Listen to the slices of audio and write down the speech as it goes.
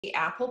the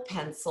Apple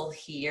pencil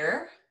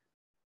here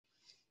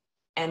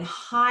and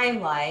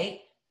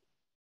highlight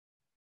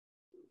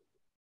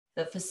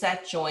the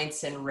facet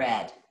joints in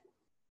red.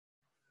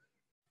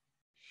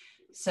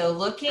 So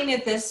looking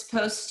at this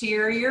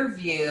posterior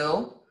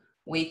view,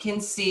 we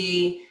can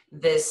see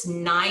this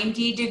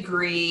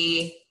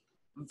 90-degree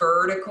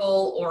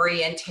vertical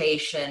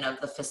orientation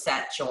of the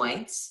facet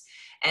joints.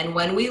 And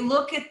when we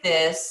look at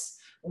this,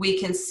 we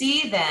can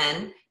see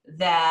then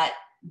that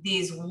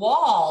these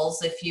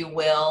walls, if you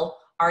will,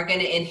 are going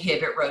to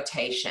inhibit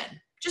rotation.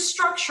 Just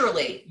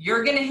structurally,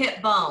 you're going to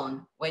hit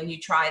bone when you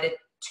try to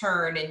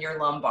turn in your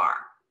lumbar.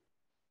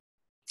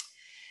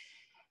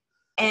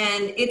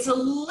 And it's a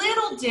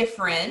little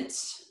different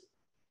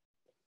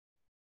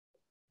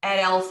at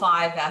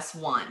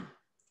L5-S1.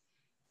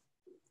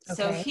 Okay.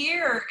 So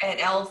here at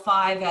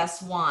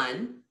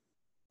L5-S1,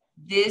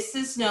 this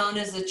is known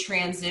as a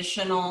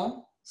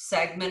transitional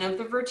segment of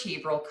the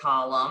vertebral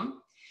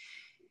column.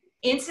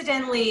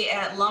 Incidentally,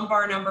 at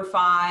lumbar number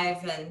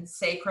 5 and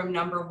sacrum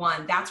number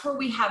 1, that's where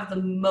we have the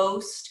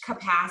most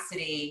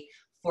capacity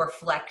for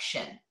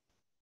flexion.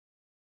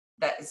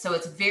 So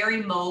it's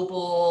very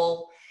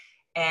mobile,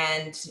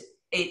 and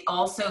it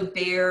also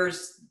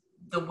bears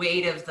the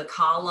weight of the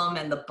column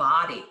and the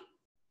body.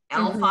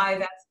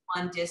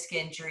 L5-S1 disc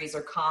injuries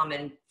are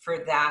common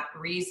for that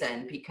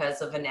reason,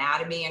 because of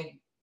anatomy and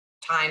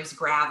times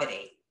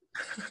gravity.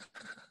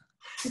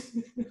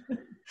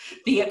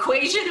 The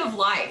equation of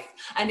life,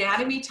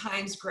 anatomy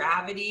times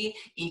gravity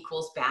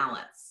equals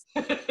balance.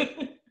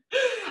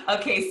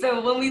 Okay,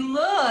 so when we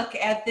look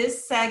at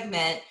this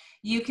segment,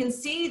 you can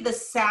see the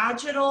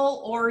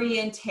sagittal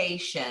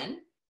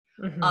orientation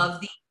of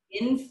the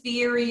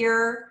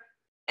inferior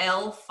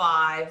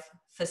L5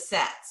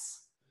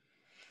 facets.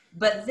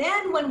 But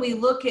then when we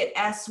look at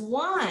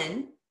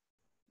S1,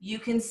 you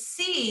can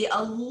see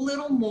a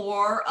little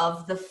more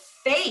of the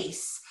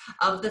face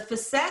of the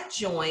facet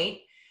joint,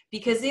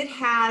 because it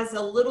has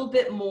a little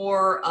bit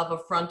more of a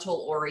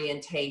frontal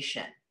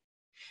orientation.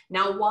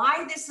 Now,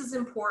 why this is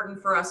important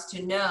for us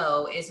to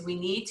know is we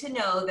need to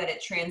know that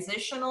at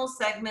transitional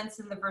segments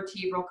in the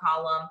vertebral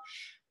column,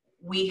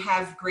 we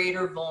have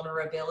greater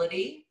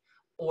vulnerability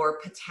or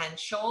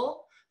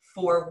potential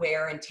for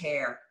wear and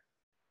tear,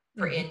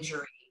 for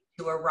injury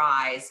to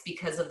arise,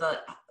 because of the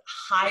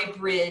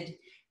hybrid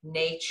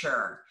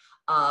nature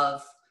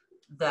of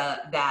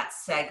that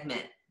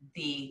segment.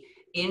 The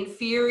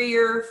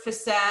inferior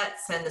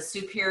facets and the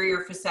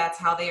superior facets,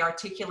 how they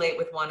articulate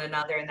with one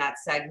another in that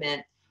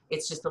segment,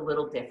 it's just a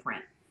little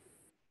different.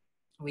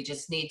 We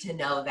just need to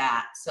know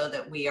that so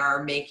that we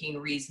are making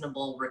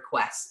reasonable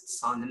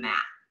requests on the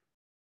mat.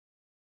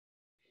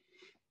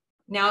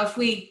 Now, if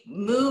we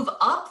move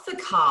up the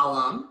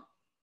column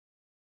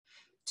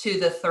to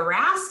the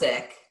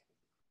thoracic,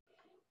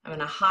 I'm going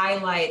to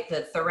highlight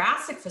the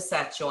thoracic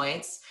facet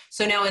joints.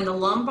 So now in the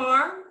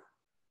lumbar,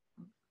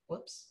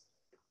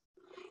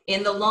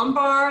 in the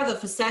lumbar, the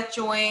facet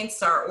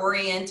joints are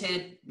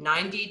oriented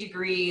 90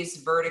 degrees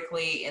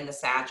vertically in the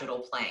sagittal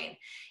plane.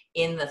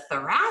 In the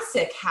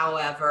thoracic,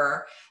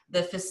 however,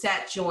 the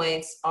facet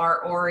joints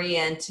are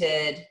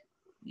oriented,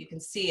 you can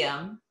see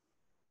them,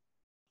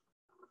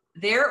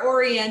 they're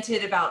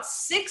oriented about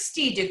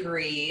 60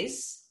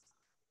 degrees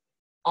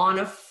on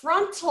a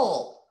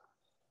frontal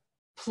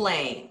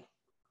plane.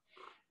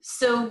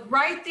 So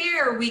right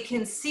there, we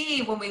can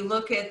see when we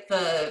look at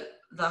the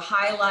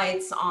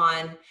highlights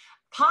on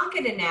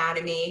pocket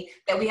anatomy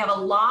that we have a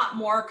lot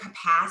more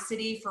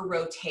capacity for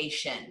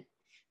rotation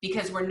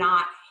because we're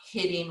not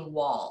hitting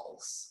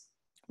walls.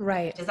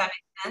 Right. Does that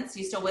make sense?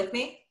 You still with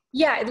me?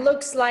 Yeah, it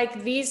looks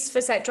like these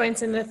facet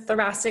joints in the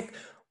thoracic,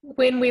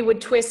 when we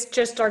would twist,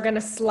 just are going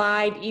to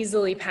slide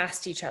easily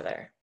past each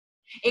other.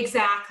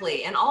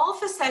 Exactly. And all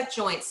facet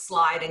joints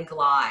slide and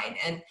glide.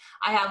 And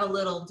I have a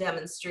little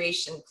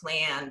demonstration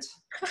planned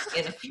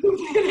in a few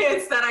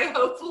minutes that I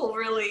hope will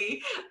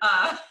really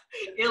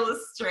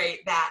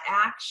illustrate that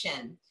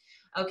action.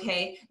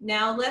 Okay,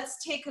 now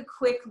let's take a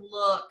quick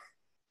look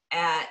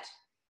at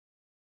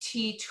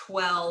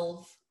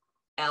T12L1,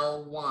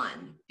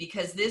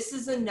 because this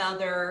is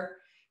another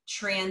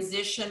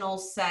transitional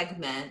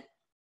segment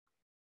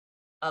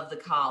of the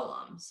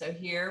column. So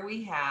here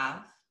we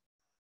have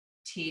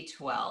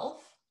T12L1.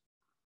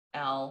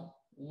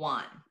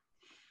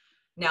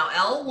 Now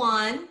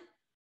L1,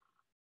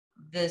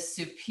 the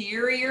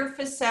superior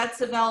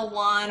facets of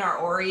L1 are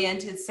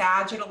oriented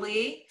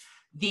sagittally.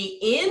 The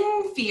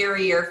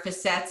inferior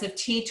facets of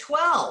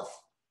T12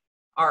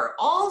 are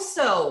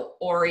also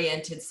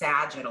oriented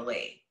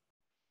sagittally.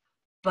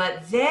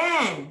 But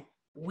then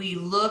we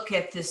look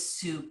at the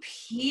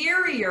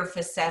superior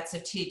facets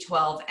of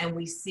T12 and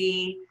we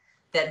see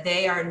that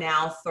they are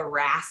now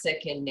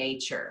thoracic in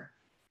nature.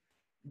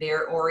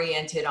 They're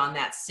oriented on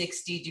that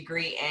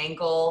 60-degree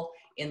angle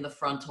in the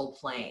frontal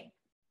plane.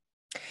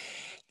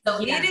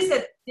 So it is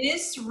at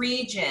this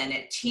region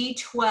at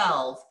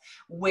T12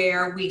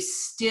 where we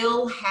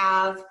still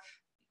have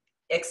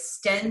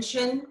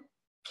extension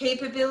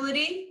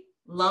capability,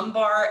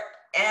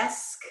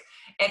 lumbar-esque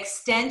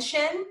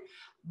extension,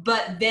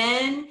 But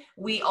then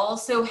we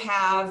also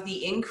have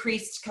the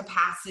increased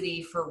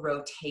capacity for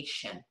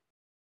rotation.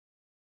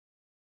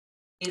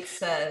 It's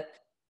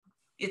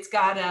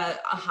got a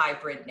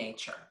hybrid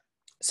nature.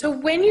 So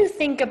when you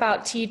think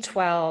about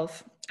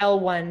T12,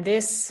 L1,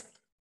 this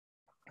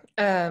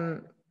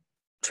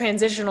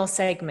transitional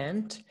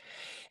segment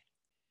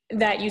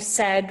that you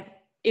said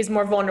is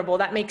more vulnerable,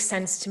 that makes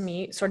sense to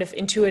me sort of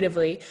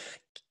intuitively.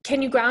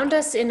 Can you ground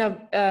us in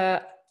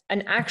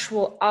an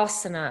actual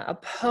asana, a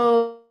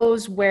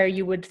pose where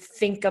you would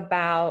think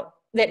about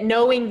that,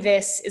 knowing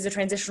this is a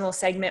transitional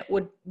segment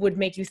would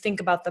make you think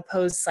about the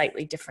pose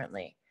slightly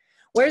differently?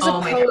 Where's a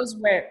pose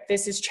where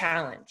this is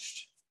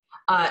challenged?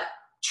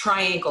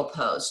 Triangle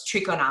pose,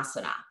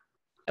 Trikonasana.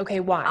 Okay,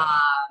 why?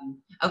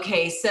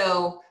 Okay,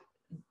 so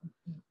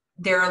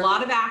there are a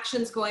lot of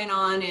actions going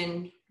on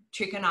in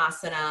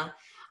Trikonasana.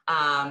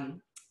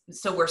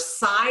 So we're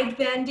side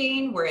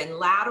bending, we're in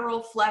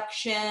lateral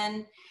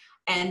flexion,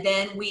 and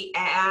then we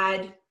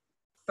add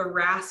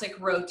thoracic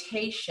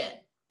rotation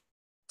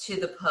to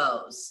the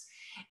pose.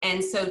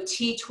 And so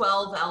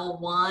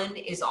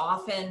T12L1 is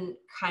often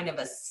kind of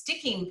a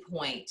sticking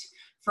point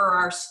for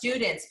our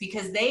students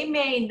because they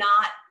may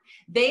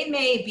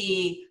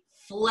be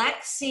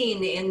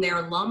flexing in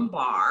their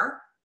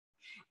lumbar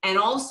and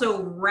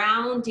also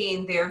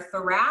rounding their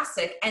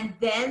thoracic, and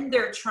then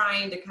they're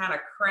trying to kind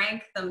of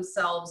crank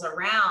themselves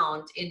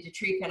around into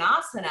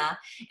Trikonasana,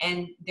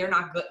 and they're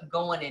not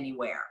going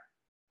anywhere.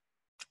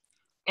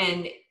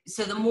 And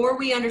so the more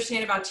we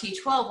understand about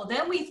T12, well,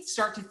 then we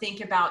start to think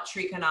about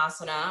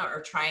Trikonasana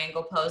or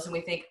triangle pose, and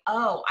we think,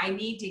 oh, I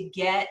need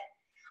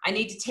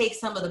to take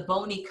some of the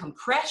bony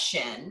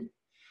compression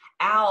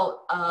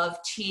out of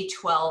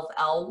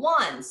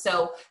T12L1.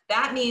 So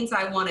that means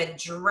I want to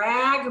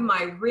drag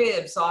my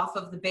ribs off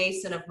of the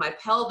basin of my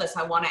pelvis.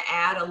 I want to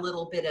add a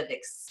little bit of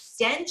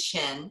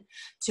extension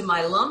to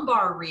my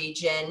lumbar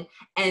region,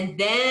 and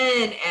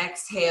then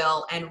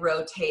exhale and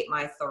rotate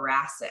my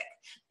thoracic.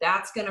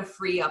 That's going to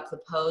free up the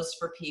pose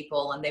for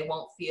people, and they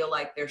won't feel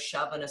like they're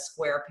shoving a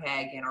square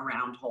peg in a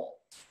round hole.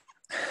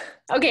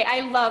 Okay,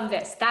 I love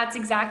this. That's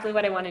exactly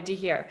what I wanted to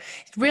hear.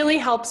 It really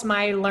helps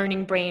my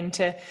learning brain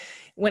to,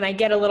 when I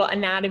get a little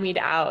anatomied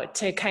out,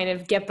 to kind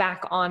of get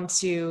back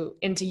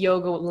into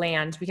yoga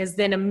land, because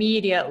then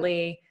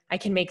immediately I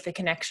can make the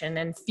connection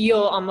and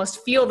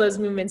almost feel those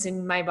movements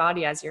in my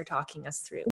body as you're talking us through.